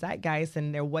out into the zeitgeist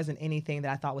and there wasn't anything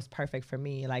that I thought was perfect for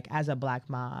me, like as a Black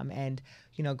mom. And,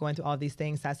 you know, going through all these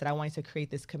things, I said I wanted to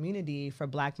create this community for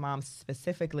Black moms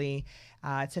specifically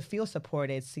to feel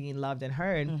supported, seen, loved, and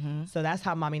heard. So that's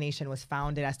how Mommy Nation was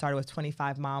founded. I started with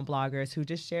 25 mom bloggers who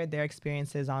just shared their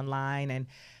experiences online. And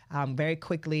very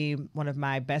quickly, one of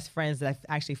my best friends that I've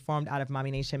actually formed out of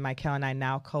Mommy Nation, Michael, and I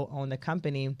now co-own the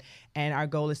company. And our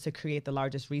goal is to create the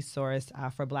largest resource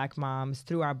for Black moms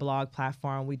through our blog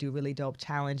platform. We do really dope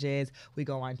challenges. We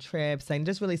go on trips and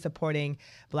just really supporting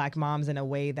Black moms in a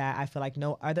way that I feel like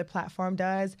no other platform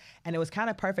does. And it was kind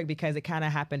of perfect because it kind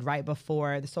of happened right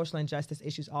before the social injustice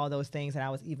issues, all those things. And I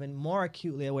was even more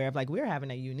acutely aware of, like, we're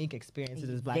having a unique experience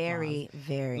as Black moms.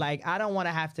 Very. Like, I don't want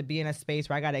to have to be in a space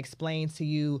where I got to explain to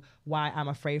you why I'm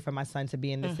afraid for my son to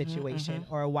be in this situation,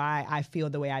 or why I feel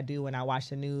the way I do when I watch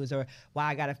the news, or why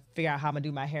I got to figure out how I'm gonna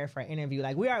do my hair for an interview.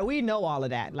 Like, we know all of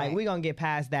that. Like, we're gonna get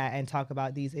past that and talk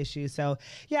about these issues. So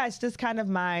yeah, it's just kind of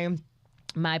my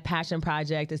passion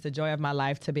project. It's the joy of my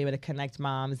life to be able to connect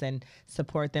moms and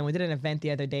support them. We did an event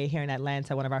the other day here in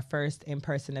Atlanta, one of our first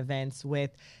in-person events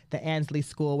with the Ansley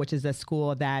School, which is a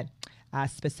school that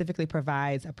specifically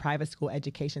provides a private school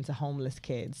education to homeless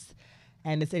kids.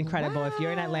 And it's incredible. Wow. If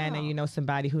you're in Atlanta, you know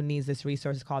somebody who needs this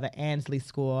resource. It's called the Ansley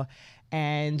School.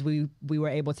 And we were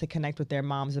able to connect with their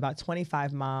moms, about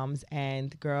 25 moms.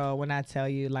 And girl, when I tell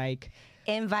you, like...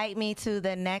 Invite me to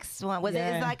the next one. Was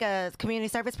it like a community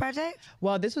service project?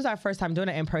 Well, this was our first time doing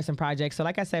an in-person project. So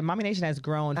like I said, Mommy Nation has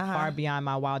grown far beyond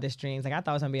my wildest dreams. Like I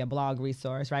thought it was going to be a blog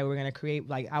resource, right? We were going to create,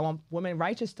 like, I want women,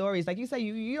 write your stories. Like you say,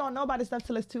 you don't know about this stuff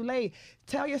till it's too late.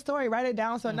 Tell your story, write it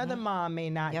down so another mom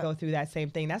may not go through that same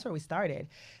thing. That's where we started.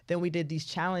 Then we did these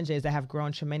challenges that have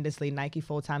grown tremendously. Nike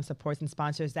full-time supports and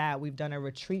sponsors that. We've done a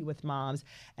retreat with moms.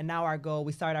 And now our goal,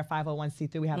 we started our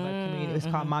 501c3. We have a community. It's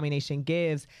called Mommy Nation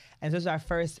Gives. And this is our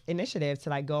first initiative to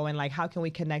like go and like, how can we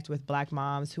connect with Black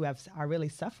moms who are really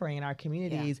suffering in our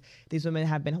communities? Yeah. These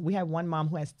women we had one mom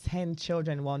who has 10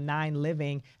 children, 9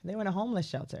 living, and they were in a homeless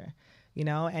shelter. You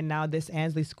know, and now this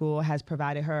Ansley School has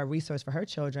provided her a resource for her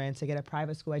children to get a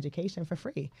private school education for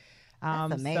free.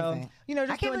 That's amazing. So, you know,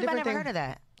 just I can't believe I never heard of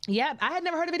that. Yeah, I had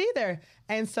never heard of it either.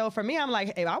 And so for me, I'm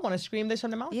like, hey, I want to scream this from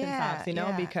the mountaintops, you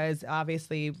know, because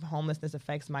obviously homelessness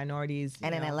affects minorities.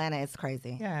 And in Atlanta, it's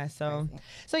crazy. Yeah, so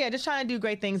yeah, just trying to do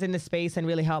great things in the space and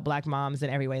really help Black moms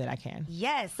in every way that I can.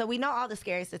 Yes, so we know all the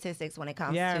scary statistics when it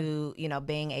comes to, you know,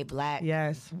 being a Black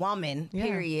woman,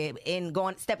 period, and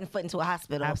stepping foot into a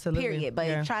hospital, period.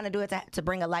 But trying to do it to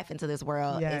bring a life into this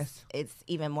world, it's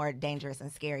even more dangerous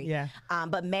and scary. Yeah.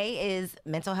 But May is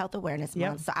Mental Health Awareness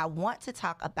Month, so I want to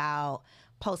talk about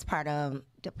postpartum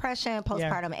depression,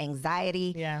 postpartum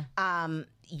anxiety. Yeah.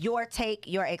 Your take,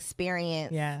 your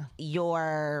experience,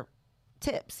 your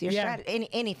tips, your strategy,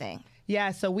 anything.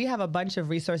 Yeah, so we have a bunch of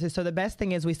resources. So the best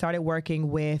thing is we started working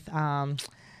with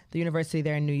the university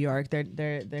there in New York.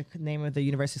 The name of the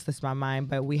university slips my mind,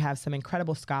 but we have some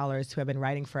incredible scholars who have been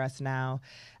writing for us now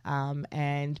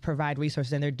and provide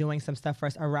resources. And they're doing some stuff for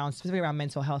us specifically around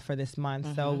mental health for this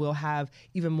month. So we'll have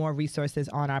even more resources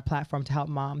on our platform to help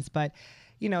moms. But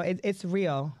you know, it's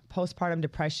real. Postpartum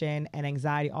depression and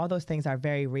anxiety, all those things are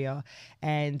very real.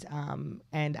 And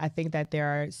I think that there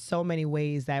are so many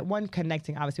ways that, one,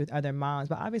 connecting obviously with other moms,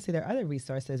 but obviously there are other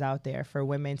resources out there for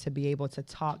women to be able to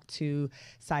talk to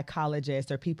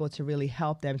psychologists or people to really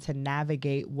help them to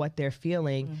navigate what they're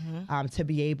feeling, to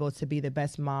be able to be the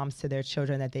best moms to their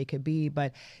children that they could be.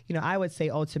 But, you know, I would say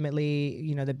ultimately,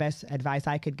 you know, the best advice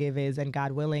I could give is, and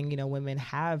God willing, you know, women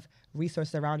have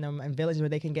resources around them and villages where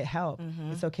they can get help.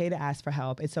 It's okay to ask for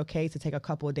help. It's okay to take a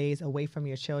couple of days away from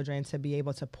your children to be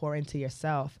able to pour into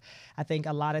yourself. I think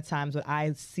a lot of times what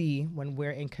I see when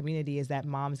we're in community is that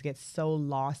moms get so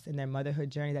lost in their motherhood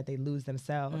journey that they lose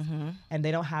themselves and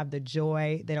they don't have the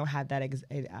joy, they don't have that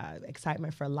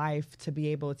excitement for life to be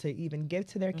able to even give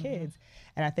to their kids.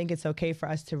 And I think it's okay for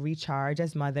us to recharge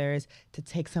as mothers, to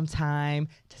take some time,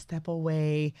 to step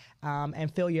away and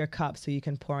fill your cup so you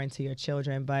can pour into your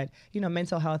children. But, you know,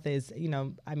 mental health is, you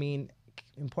know, I mean,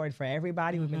 important for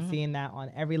everybody. We've been seeing that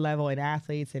on every level in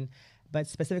athletes, but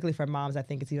specifically for moms, I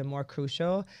think it's even more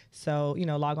crucial. So, you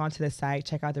know, log on to the site,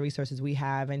 check out the resources we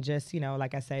have, and just, you know,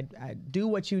 like I said, do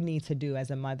what you need to do as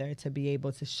a mother to be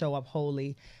able to show up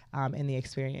wholly in the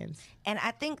experience. And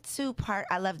I think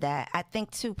I love that. I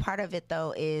think part of it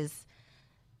though is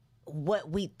what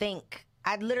we think.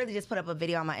 I literally just put up a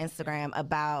video on my Instagram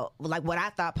about like what I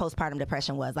thought postpartum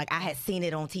depression was. Like I had seen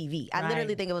it on TV. I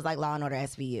literally think it was like Law and Order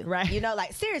SVU. Right. You know,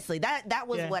 like seriously, that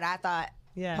was what I thought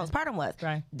postpartum was.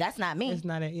 Right. That's not me. It's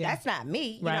not it. Yeah. That's not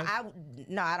me. You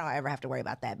know, I don't ever have to worry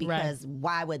about that because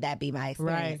why would that be my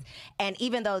experience? And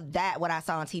even though what I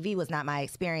saw on TV was not my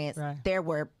experience, there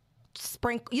were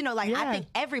you know, like I think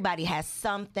everybody has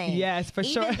something. Yes, for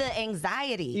sure. Even the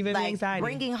anxiety.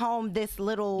 Bringing home this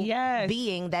little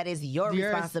being that is yours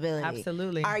responsibility.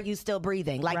 Absolutely. Are you still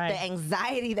breathing? Like the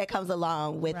anxiety that comes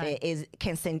along with it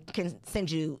can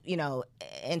send you, you know,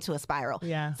 into a spiral.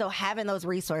 Yeah. So having those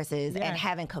resources and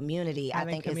having community, I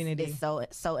think is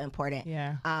so important.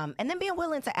 Yeah. And then being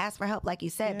willing to ask for help, like you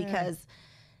said, because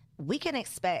we can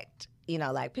expect, you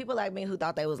know, like people like me who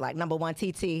thought they was like #1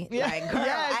 TT. Yeah. Like, girl,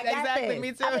 I got this.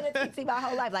 Me too. I've been a TT my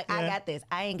whole life. Like, I got this.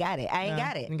 I ain't got it. I ain't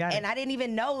got it. And I didn't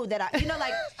even know that you know,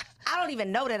 like, I don't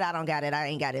even know that I don't got it. I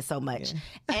ain't got it so much.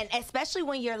 Yeah. And especially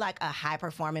when you're like a high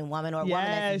performing woman or a woman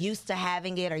that's used to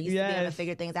having it or used to being able to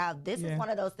figure things out. This is one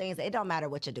of those things. It don't matter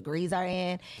what your degrees are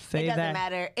in. It doesn't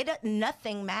matter.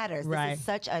 Nothing matters. This is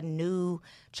such a new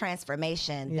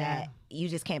transformation that you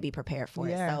just can't be prepared for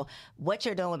it. So what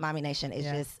you're doing with Mommy Nation is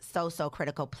just so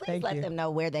critical. Please let them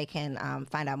know where they can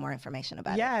find out more information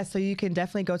about it. Yeah, so you can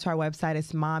definitely go to our website.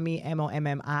 It's mommy,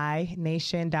 MOMMI,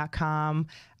 nation.com.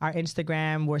 Our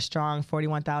Instagram, we're strong,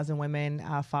 41,000 women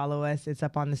follow us. It's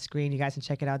up on the screen. You guys can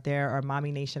check it out there, or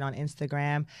Mommy Nation on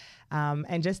Instagram.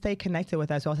 and just stay connected with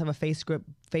us. We also have a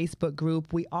Facebook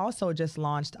group. We also just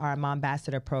launched our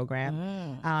Mombassador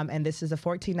program. And this is a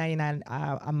 $14.99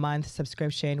 a month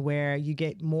subscription where you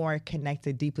get more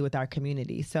connected deeply with our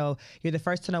community. So you're the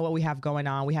first to know what we have going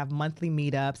on. We have monthly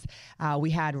meetups.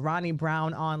 We had Ronnie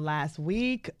Brown on last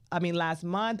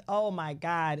month. Oh my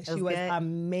God. She was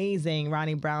amazing.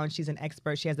 Ronnie Brown, she's an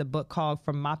expert. She has a book called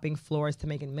From Mopping Floors to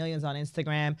Making Millions on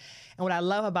Instagram. And what I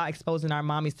love about exposing our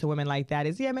mommies to women like that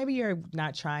is, maybe you're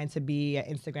not trying to be an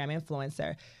Instagram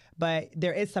influencer, but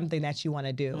there is something that you want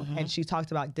to do. And she talked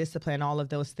about discipline, all of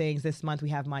those things. This month we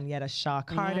have Monietta Shaw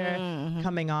Carter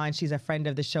coming on. She's a friend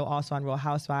of the show, also on Real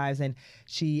Housewives, and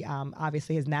she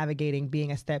obviously is navigating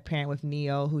being a step parent with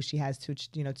Neo, who she has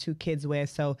two kids with.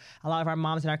 So a lot of our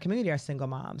moms in our community are single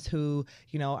moms who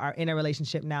are in a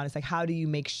relationship now. And it's like, how do you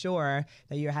make sure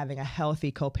that you're having a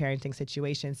healthy co-parenting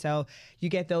situation? So you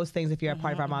get those things if you're a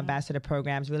part of our Mombassador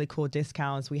programs. Really cool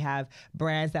discounts. We have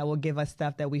brands that will give us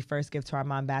stuff that we first give to our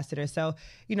Mombassador. So,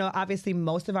 obviously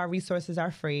most of our resources are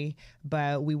free,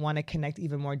 but we want to connect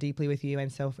even more deeply with you.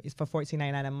 And so for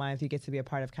 $14.99 a month, you get to be a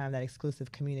part of kind of that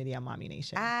exclusive community on Mommy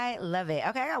Nation. I love it.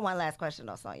 Okay, I got one last question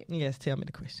though, Sonya. Yes, tell me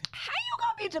the question. How you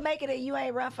gonna be Jamaican and you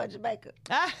ain't run for Jamaica?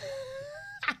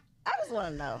 I just want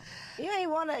to know.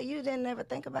 You didn't ever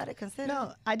think about it, consider?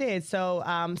 No, I did. So,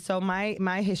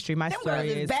 my history, my story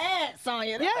is bad,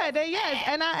 Sonya. Yes,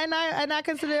 and I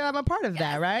consider I'm a part of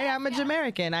that, right? I'm a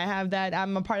Jamaican. I have that.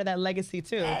 I'm a part of that legacy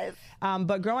too. Yes.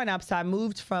 But growing up, so I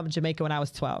moved from Jamaica when I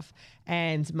was 12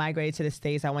 and migrated to the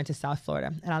States. I went to South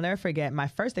Florida. And I'll never forget my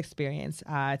first experience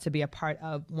to be a part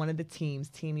of one of the teams,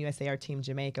 Team USA or Team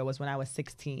Jamaica, was when I was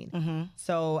 16.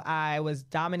 So I was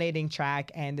dominating track,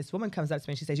 and this woman comes up to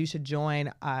me and she says, you should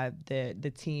join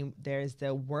the team. There's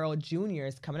the World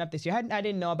Juniors coming up this year. I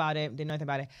didn't know about it, didn't know anything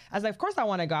about it. I was like, of course I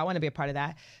want to go. I want to be a part of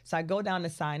that. So I go down to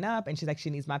sign up, and she's like, she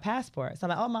needs my passport. So I'm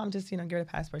like, oh, Mom, just, give her the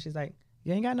passport. She's like,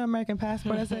 you ain't got no American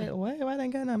passport? I said, what? Why I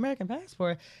ain't got no American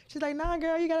passport? She's like, nah,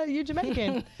 girl, you're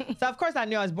Jamaican. So of course I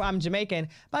knew I'm Jamaican,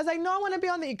 but I was like, no, I want to be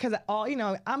on the, because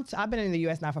I've been in the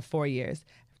U.S. now for 4 years,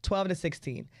 12 to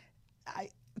 16.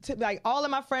 All of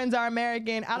my friends are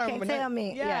American. I don't remember. Tell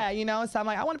me. Yeah, so I'm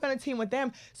like, I want to be on a team with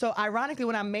them. So ironically,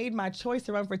 when I made my choice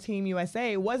to run for Team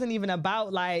USA, it wasn't even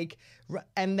about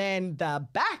and then the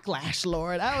backlash,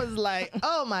 Lord. I was like,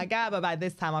 oh my God. But by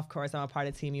this time, of course, I'm a part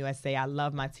of Team USA. I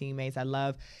love my teammates. I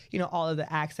love, all of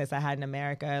the access I had in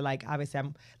America. Like, obviously,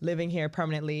 I'm living here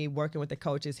permanently, working with the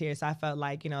coaches here. So I felt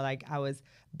like, I was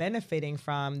benefiting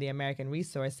from the American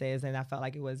resources. And I felt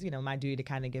like it was, my duty to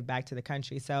kind of give back to the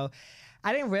country. So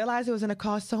I didn't realize it was going to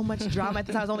cause so much drama at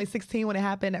the time. I was only 16 when it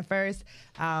happened at first.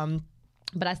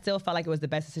 But I still felt like it was the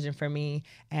best decision for me.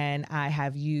 And I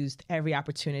have used every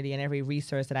opportunity and every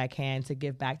resource that I can to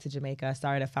give back to Jamaica. I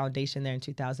started a foundation there in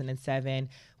 2007.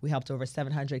 We helped over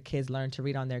 700 kids learn to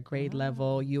read on their grade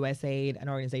level. USAID, an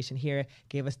organization here,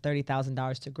 gave us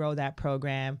 $30,000 to grow that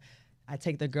program. I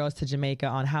take the girls to Jamaica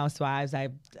on Housewives. I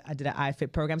did an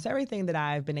iFit program. So everything that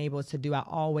I've been able to do,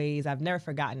 I've never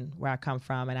forgotten where I come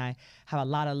from. And I have a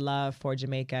lot of love for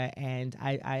Jamaica. And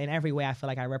I in every way, I feel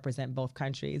like I represent both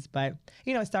countries. But,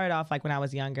 it started off like when I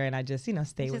was younger, and I just,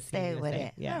 stayed with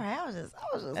it. Yeah. All right. I was just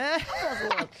a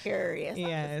little curious.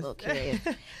 Yes.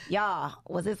 Y'all,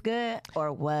 was this good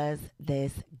or was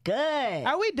this good?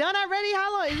 Are we done already?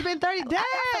 How long? It's been 30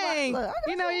 days.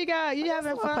 You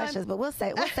having fun. Questions, but we'll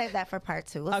save that for part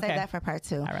two. We'll save that for part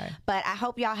two. All right. But I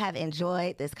hope y'all have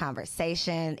enjoyed this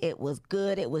conversation. It was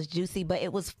good. It was juicy, but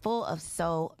it was full of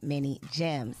so many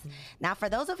gems. Now, for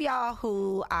those of y'all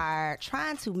who are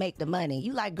trying to make the money,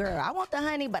 you like, girl, I want the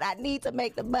honey, but I need to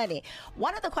make the money.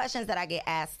 One of the questions that I get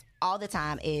asked all the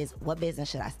time is, what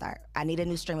business should I start? I need a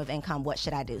new stream of income. What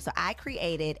should I do? So I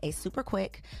created a super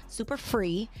quick, super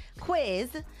free quiz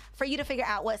for you to figure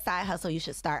out what side hustle you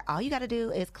should start. All you got to do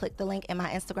is click the link in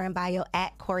my Instagram bio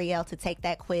at Coriel to take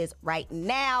that quiz right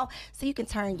now so you can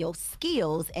turn your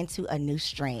skills into a new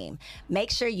stream. Make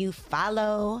sure you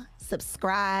follow,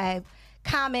 subscribe,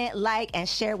 comment, like, and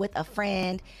share with a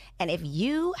friend. And if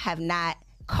you have not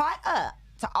caught up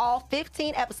to all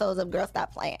 15 episodes of Girl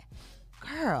Stop Playing,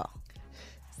 girl,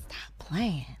 stop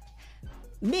playing.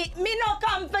 Me no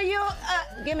come for you.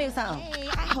 Give me some. Hey,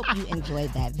 I hope you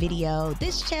enjoyed that video.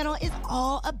 This channel is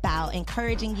all about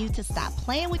encouraging you to stop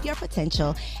playing with your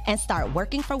potential and start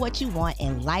working for what you want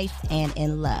in life and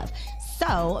in love.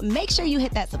 So make sure you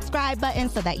hit that subscribe button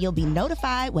so that you'll be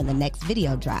notified when the next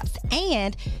video drops.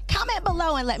 And comment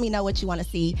below and let me know what you want to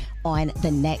see on the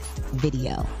next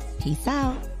video. Peace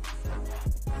out.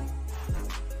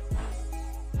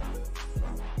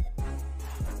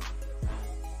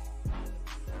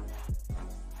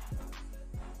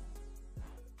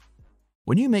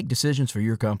 When you make decisions for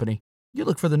your company, you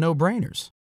look for the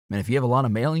no-brainers. And if you have a lot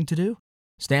of mailing to do,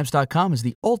 Stamps.com is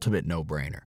the ultimate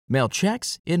no-brainer. Mail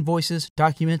checks, invoices,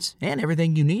 documents, and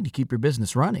everything you need to keep your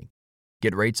business running.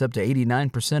 Get rates up to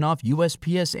 89% off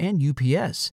USPS and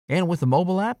UPS. And with the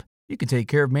mobile app, you can take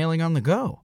care of mailing on the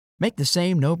go. Make the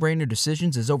same no-brainer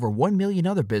decisions as over 1 million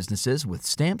other businesses with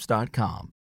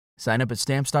Stamps.com. Sign up at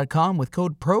Stamps.com with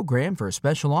code PROGRAM for a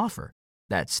special offer.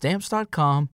 That's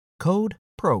Stamps.com, code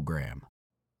PROGRAM.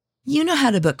 You know how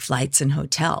to book flights and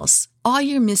hotels. All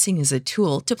you're missing is a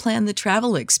tool to plan the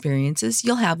travel experiences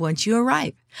you'll have once you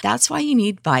arrive. That's why you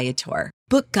need Viator.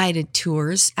 Book guided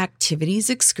tours, activities,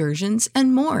 excursions,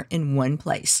 and more in one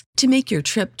place to make your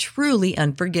trip truly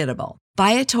unforgettable.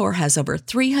 Viator has over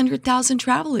 300,000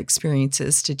 travel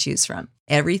experiences to choose from.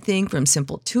 Everything from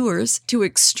simple tours to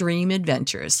extreme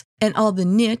adventures and all the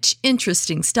niche,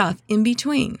 interesting stuff in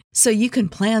between. So you can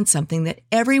plan something that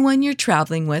everyone you're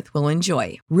traveling with will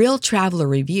enjoy. Real traveler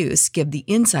reviews give the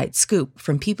inside scoop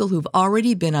from people who've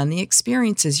already been on the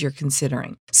experiences you're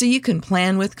considering. So you can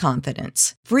plan with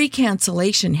confidence. Free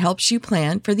cancellation helps you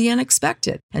plan for the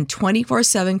unexpected. And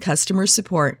 24/7 customer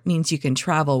support means you can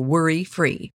travel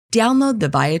worry-free. Download the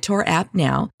Viator app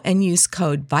now and use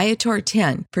code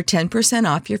Viator10 for 10%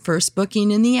 off your first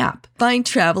booking in the app. Find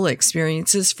travel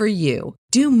experiences for you.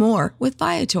 Do more with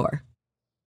Viator.